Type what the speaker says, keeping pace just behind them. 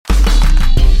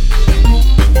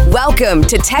Welcome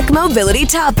to Tech Mobility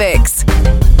Topics.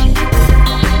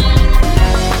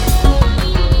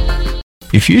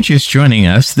 If you're just joining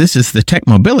us, this is the Tech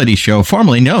Mobility Show,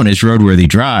 formerly known as Roadworthy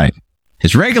Drive.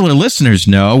 As regular listeners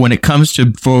know, when it comes to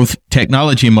both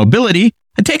technology and mobility,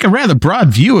 I take a rather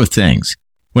broad view of things.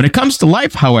 When it comes to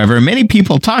life, however, many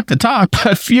people talk the talk,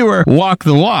 but fewer walk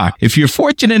the walk. If you're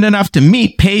fortunate enough to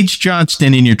meet Paige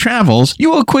Johnston in your travels,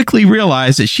 you will quickly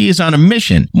realize that she is on a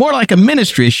mission, more like a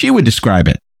ministry as she would describe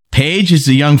it. Paige is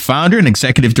the young founder and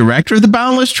executive director of the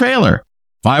Boundless Trailer,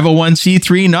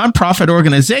 501c3 nonprofit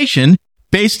organization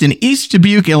based in East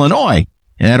Dubuque, Illinois,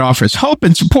 and that offers hope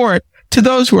and support to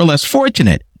those who are less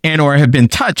fortunate and or have been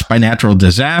touched by natural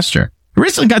disaster. I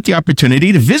recently got the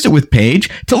opportunity to visit with Paige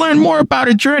to learn more about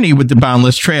her journey with the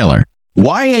Boundless Trailer.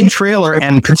 Why a trailer,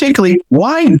 and particularly,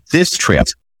 why this trip?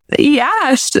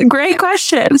 Yes, great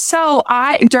question. So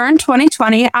during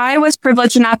 2020, I was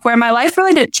privileged enough where my life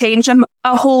really didn't change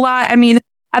a whole lot. I mean,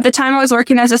 at the time I was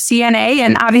working as a CNA,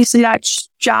 and obviously that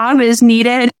job is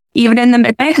needed even in the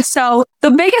midday. So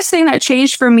the biggest thing that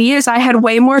changed for me is I had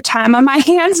way more time on my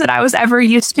hands than I was ever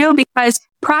used to, because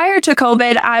prior to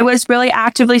COVID, I was really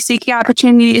actively seeking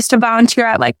opportunities to volunteer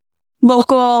at like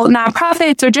local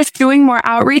nonprofits or just doing more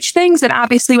outreach things. And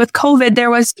obviously with COVID, there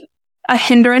was a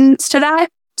hindrance to that.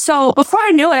 So before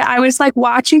I knew it, I was like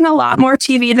watching a lot more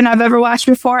TV than I've ever watched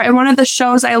before. And one of the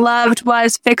shows I loved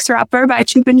was Fixer Upper by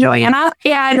Chip and Joanna.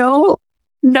 And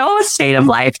no state of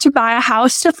life to buy a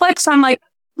house to flip. So I'm like,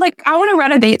 I want to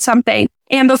renovate something.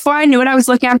 And before I knew it, I was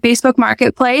looking on Facebook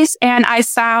Marketplace and I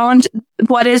found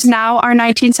what is now our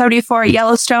 1974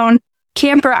 Yellowstone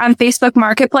camper on Facebook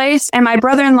Marketplace. And my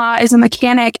brother-in-law is a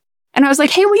mechanic. And I was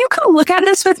like, hey, will you come look at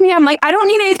this with me? I'm like, I don't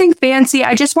need anything fancy.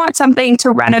 I just want something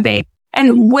to renovate.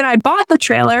 And when I bought the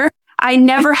trailer, I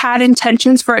never had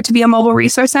intentions for it to be a mobile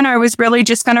resource center. I was really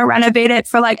just going to renovate it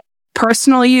for like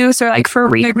personal use or like I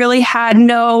really had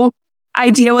no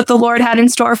idea what the Lord had in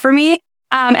store for me.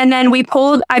 And then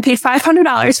I paid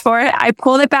 $500 for it. I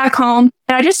pulled it back home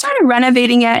and I just started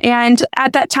renovating it. And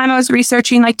at that time I was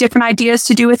researching like different ideas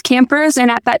to do with campers.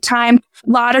 And at that time, a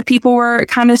lot of people were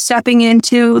kind of stepping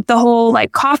into the whole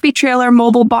like coffee trailer,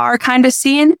 mobile bar kind of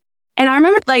scene. And I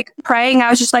remember like praying. I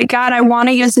was just like, God, I want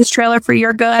to use this trailer for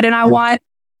your good. And I want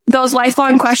those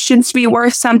lifelong questions to be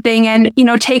worth something and,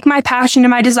 take my passion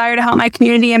and my desire to help my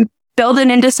community and build it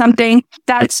into something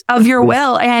that's of your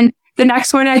will. And the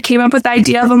next one, I came up with the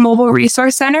idea of a mobile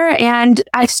resource center and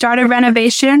I started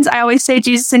renovations. I always say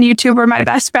Jesus and YouTube were my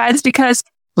best friends because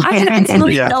I had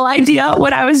absolutely no idea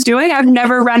what I was doing. I've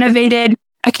never renovated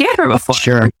a camper before.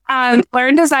 Sure.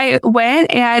 Learned as I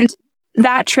went, and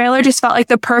that trailer just felt like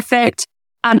the perfect,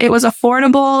 it was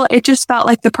affordable. It just felt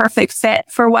like the perfect fit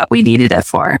for what we needed it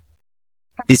for.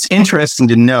 It's interesting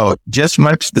to note, just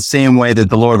much the same way that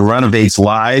the Lord renovates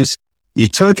lives, you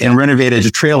took and renovated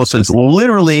a trailer. So it's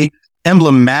literally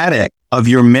emblematic of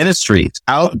your ministries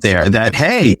out there that,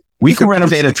 hey, we can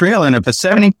renovate a trailer. And if a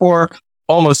 74,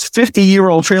 almost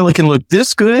 50-year-old trailer can look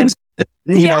this good,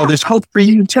 there's hope for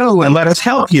you too. And let us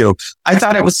help you. I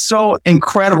thought it was so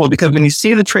incredible because when you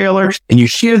see the trailer and you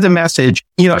hear the message,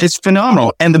 it's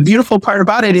phenomenal. And the beautiful part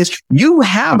about it is you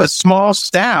have a small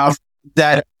staff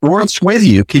that works with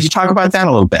you. Could you talk about that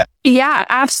a little bit? Yeah,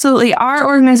 absolutely. Our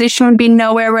organization would be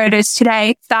nowhere where it is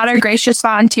today without our gracious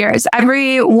volunteers.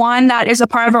 Everyone that is a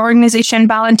part of our organization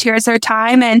volunteers their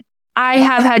time. And I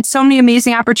have had so many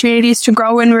amazing opportunities to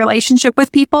grow in relationship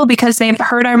with people because they've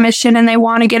heard our mission and they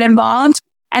want to get involved.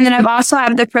 And then I've also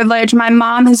had the privilege. My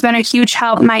mom has been a huge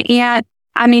help. My aunt,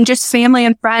 just family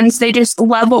and friends, they just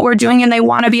love what we're doing and they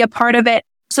want to be a part of it.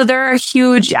 So they're a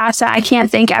huge asset. I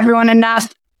can't thank everyone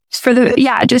enough for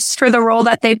the role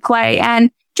that they play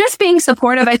and just being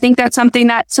supportive. I think that's something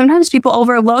that sometimes people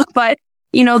overlook, but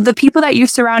the people that you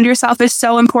surround yourself is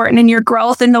so important in your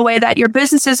growth and the way that your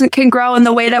businesses can grow and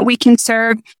the way that we can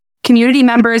serve community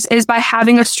members is by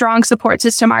having a strong support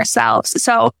system ourselves.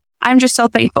 So I'm just so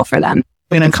thankful for them.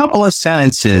 In a couple of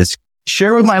sentences,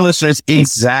 share with my listeners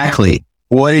exactly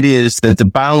what it is that the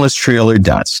Boundless Trailer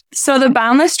does. So the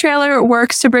Boundless Trailer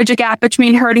works to bridge a gap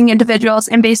between hurting individuals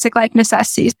and basic life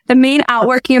necessities. The main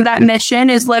outworking of that mission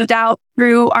is lived out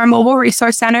through our mobile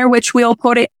resource center, which we'll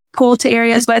pull to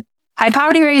areas with high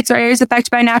poverty rates or areas affected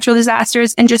by natural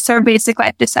disasters and just serve basic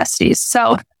life necessities.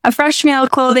 So a fresh meal,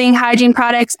 clothing, hygiene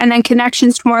products, and then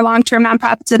connections to more long-term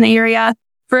nonprofits in the area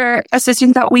for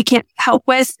assistance that we can't help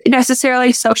with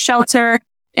necessarily. So shelter,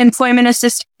 employment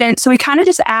assistance. So we kind of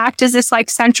just act as this like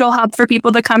central hub for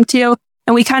people to come to.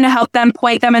 And we kind of help them,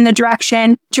 point them in the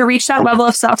direction to reach that level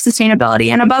of self-sustainability.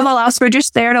 And above all else, we're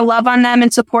just there to love on them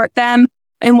and support them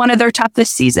in one of their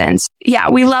toughest seasons. Yeah,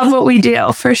 we love what we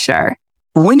do for sure.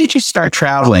 when did you start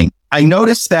traveling? I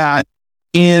noticed that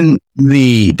in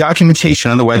the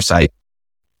documentation on the website,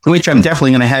 which I'm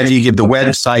definitely going to have you give the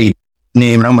website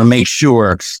name, and I'm going to make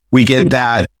sure we get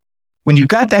that. When you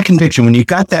got that conviction, when you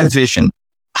got that vision,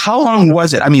 how long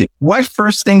was it? I mean, what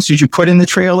first things did you put in the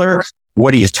trailer?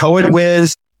 What do you tow it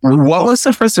with? What was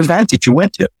the first event that you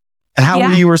went to? And how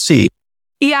were you received?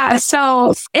 Yeah,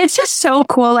 so it's just so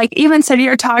cool. Like even Cindy,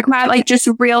 you're talking about like just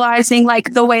realizing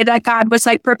like the way that God was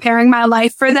like preparing my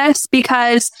life for this,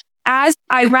 because as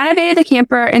I renovated the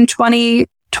camper in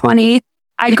 2020,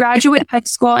 I graduated high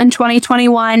school in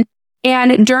 2021.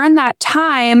 And during that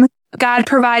time, God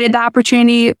provided the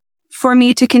opportunity for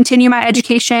me to continue my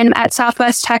education at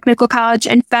Southwest Technical College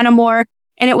in Fenimore.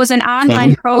 And it was an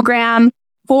online program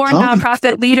for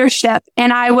nonprofit leadership.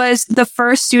 And I was the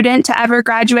first student to ever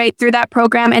graduate through that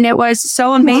program. And it was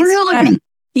so amazing. Really?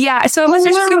 Yeah. So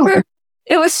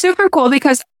it was super cool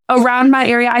because around my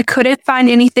area, I couldn't find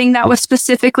anything that was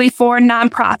specifically for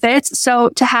nonprofits. So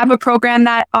to have a program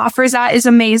that offers that is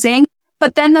amazing.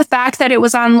 But then the fact that it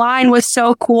was online was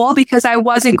so cool because I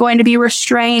wasn't going to be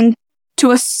restrained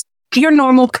to your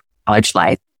normal college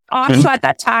life. Also at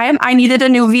that time, I needed a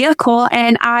new vehicle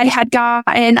and I had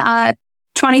gotten a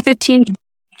 2015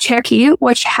 Cherokee,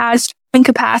 which has towing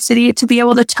capacity to be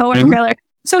able to tow a trailer.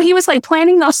 So he was like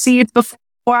planting those seeds before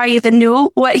I even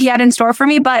knew what he had in store for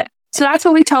me. But so that's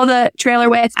what we tow the trailer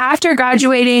with. After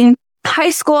graduating high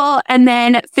school and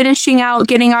then finishing out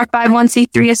getting our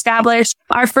 501c3 established,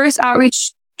 our first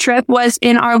outreach trip was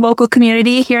in our local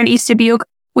community here in East Dubuque.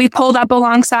 We pulled up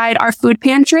alongside our food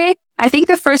pantry. I think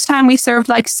the first time we served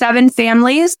like 7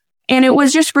 families and it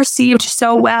was just received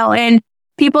so well. And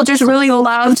people just really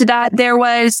loved that there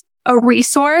was a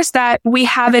resource that we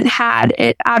haven't had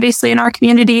it obviously in our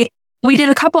community. We did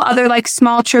a couple other like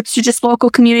small trips to just local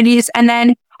communities. And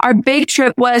then our big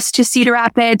trip was to Cedar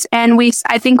Rapids. And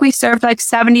I think we served like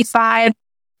 75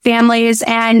 families.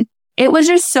 And it was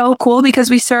just so cool because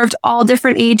we served all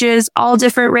different ages, all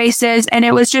different races. And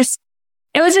it was just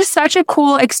such a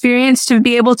cool experience to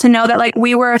be able to know that like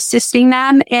we were assisting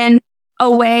them in a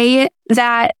way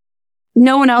that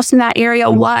no one else in that area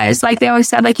was. Like they always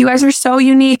said, like, you guys are so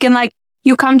unique and like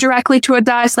you come directly towards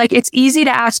us. Like it's easy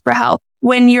to ask for help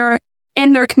when you're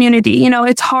in their community. You know,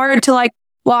 it's hard to like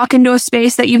walk into a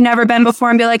space that you've never been before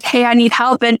and be like, hey, I need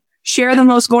help and share the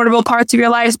most vulnerable parts of your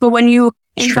lives. But when you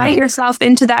invite yourself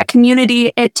into that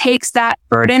community, it takes that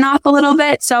burden off a little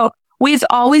bit. So we've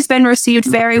always been received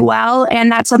very well.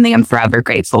 And that's something I'm forever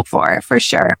grateful for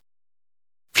sure.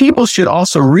 People should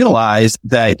also realize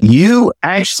that you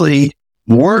actually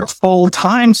work full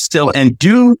time still and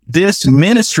do this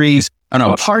ministries on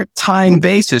a part-time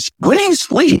basis. When do you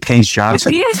sleep, Paige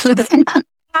Johnson?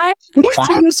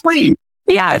 Sleep.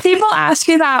 Yeah, people ask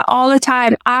me that all the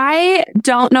time. I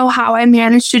don't know how I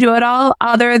managed to do it all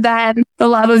other than the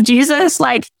love of Jesus.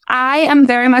 Like I am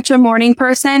very much a morning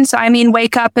person. So I mean,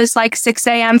 wake up is like 6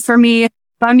 a.m. for me.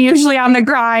 I'm usually on the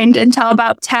grind until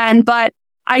about 10, but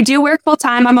I do work full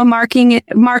time. I'm a marketing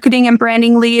and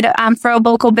branding lead for a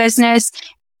local business.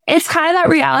 It's kind of that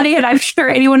reality. And I'm sure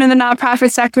anyone in the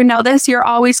nonprofit sector know this. You're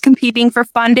always competing for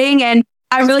funding. And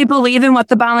I really believe in what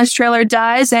the Boundless trailer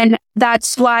does. And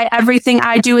that's why everything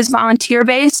I do is volunteer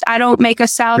based. I don't make a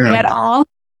salary at all.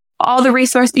 All the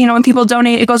resources, when people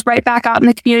donate, it goes right back out in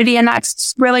the community. And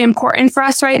that's really important for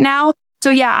us right now.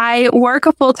 So yeah, I work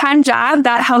a full-time job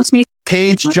that helps me.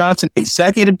 Paige Johnson,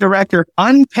 Executive Director,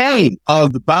 unpaid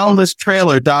of the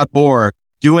boundlesstrailer.org,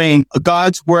 doing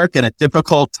God's work in a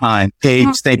difficult time.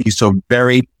 Paige, thank you so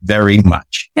very, very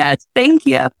much. Yes, thank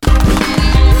you.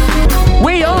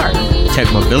 We are Tech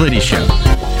Mobility Show.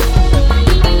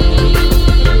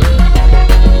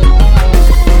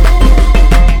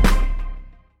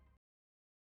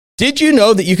 Did you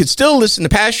know that you could still listen to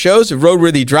past shows of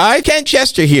Roadworthy Drive? Kent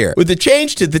Chester here. With the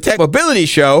change to the Tech Mobility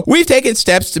Show, we've taken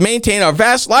steps to maintain our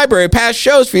vast library of past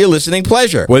shows for your listening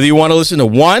pleasure. Whether you want to listen to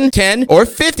 1, 10, or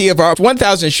 50 of our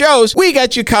 1,000 shows, we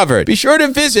got you covered. Be sure to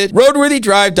visit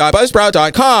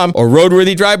roadworthydrive.buzzsprout.com or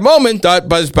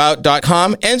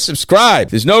roadworthydrivemoment.buzzsprout.com and subscribe.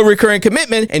 There's no recurring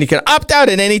commitment, and you can opt out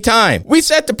at any time. We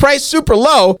set the price super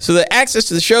low so that access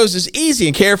to the shows is easy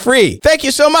and carefree. Thank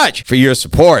you so much for your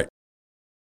support.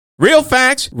 Real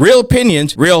facts, real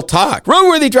opinions, real talk.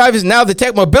 Roadworthy Drive is now the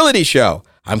Tech Mobility Show.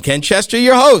 I'm Ken Chester,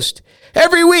 your host.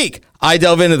 Every week, I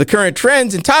delve into the current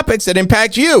trends and topics that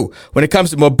impact you when it comes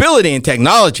to mobility and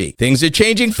technology. Things are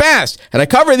changing fast, and I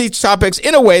cover these topics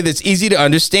in a way that's easy to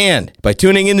understand. By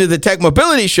tuning into the Tech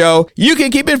Mobility Show, you can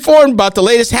keep informed about the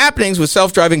latest happenings with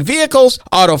self-driving vehicles,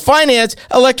 auto finance,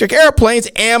 electric airplanes,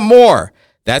 and more.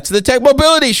 That's the Tech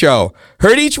Mobility Show,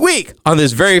 heard each week on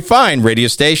this very fine radio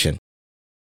station.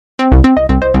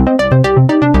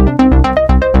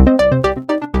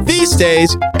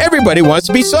 days, everybody wants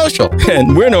to be social,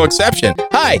 and we're no exception.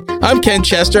 Hi, I'm Ken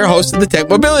Chester, host of the Tech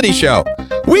Mobility Show.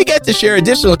 We get to share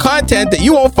additional content that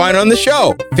you won't find on the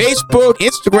show. Facebook,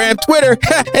 Instagram, Twitter,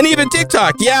 and even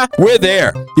TikTok. Yeah, we're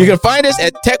there. You can find us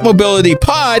at Tech Mobility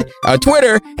Pod on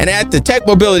Twitter and at the Tech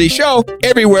Mobility Show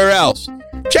everywhere else.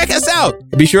 Check us out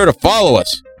and be sure to follow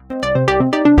us.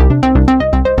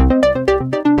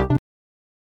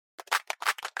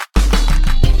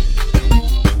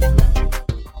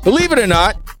 Believe it or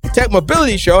not, the Tech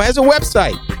Mobility Show has a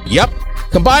website. Yep.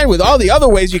 Combined with all the other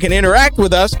ways you can interact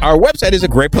with us, our website is a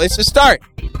great place to start.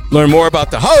 Learn more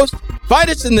about the host, find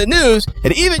us in the news,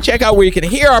 and even check out where you can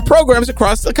hear our programs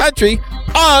across the country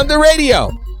on the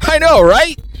radio. I know,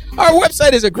 right? Our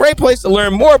website is a great place to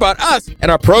learn more about us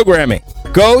and our programming.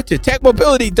 Go to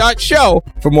techmobility.show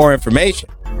for more information.